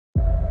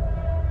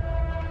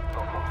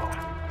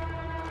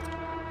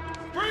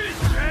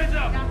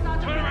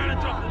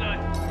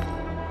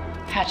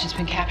Hatchet's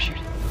been captured.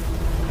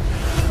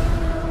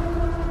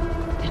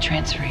 They're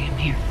transferring him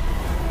here.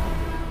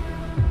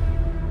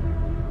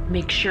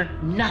 Make sure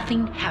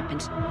nothing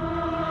happens.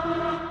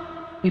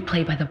 We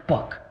play by the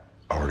book.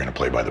 Oh, we're gonna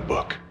play by the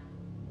book.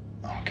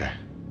 Okay.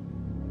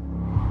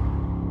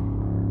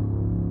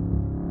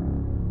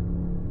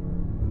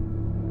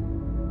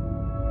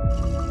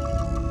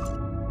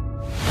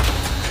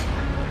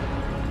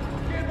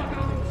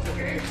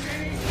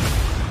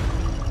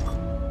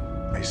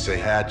 They say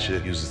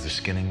Hatchet uses the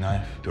skinning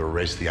knife to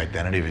erase the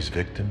identity of his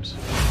victims.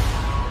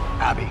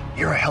 Abby,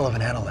 you're a hell of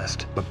an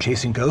analyst, but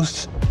chasing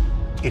ghosts,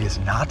 it is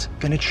not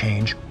gonna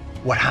change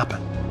what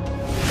happened.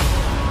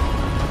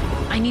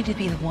 I need to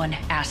be the one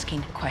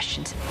asking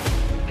questions.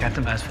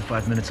 Captain asked for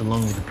 5 minutes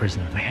alone with the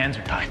prisoner. My hands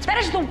are tied. That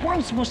is the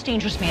world's most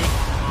dangerous man.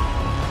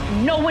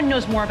 No one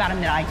knows more about him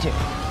than I do.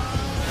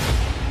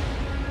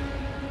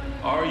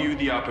 Are you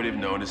the operative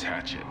known as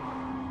Hatchet?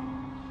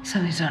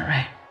 Something's not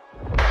right.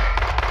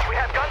 We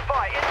have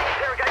gunfire in the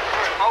interrogation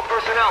room. All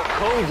personnel,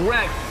 code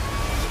red.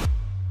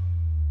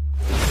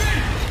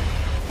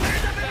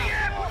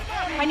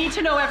 I need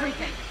to know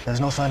everything. There's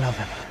no sign of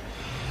him.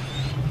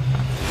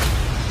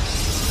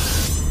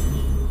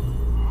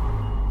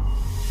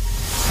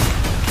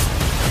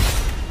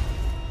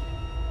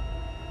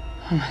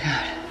 Oh my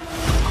God.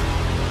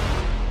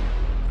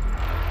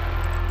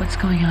 What's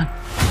going on?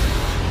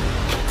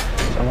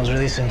 Someone's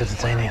releasing the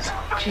detainees.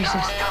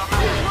 Jesus.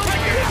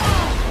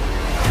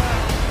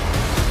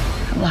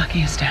 I'm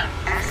locking us down.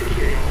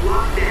 Executed.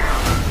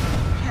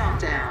 Lockdown.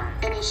 Countdown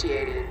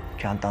initiated.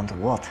 Countdown to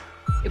what?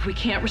 If we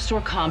can't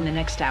restore calm in the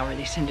next hour,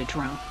 they send a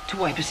drone to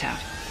wipe us out.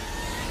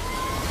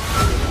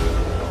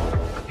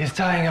 He's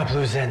tying up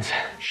loose ends.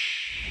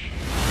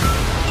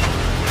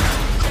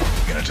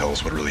 You gonna tell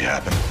us what really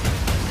happened?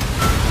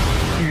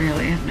 You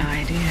really have no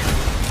idea,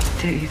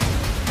 do you?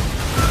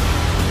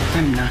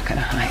 I'm not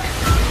gonna hide.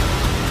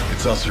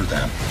 It's us or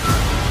them.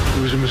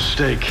 It was a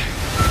mistake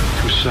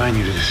to assign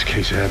you to this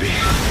case, Abby.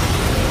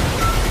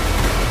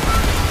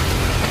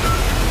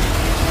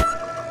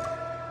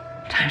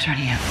 Time's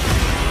running out.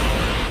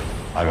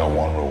 I got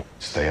one rule: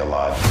 stay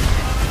alive.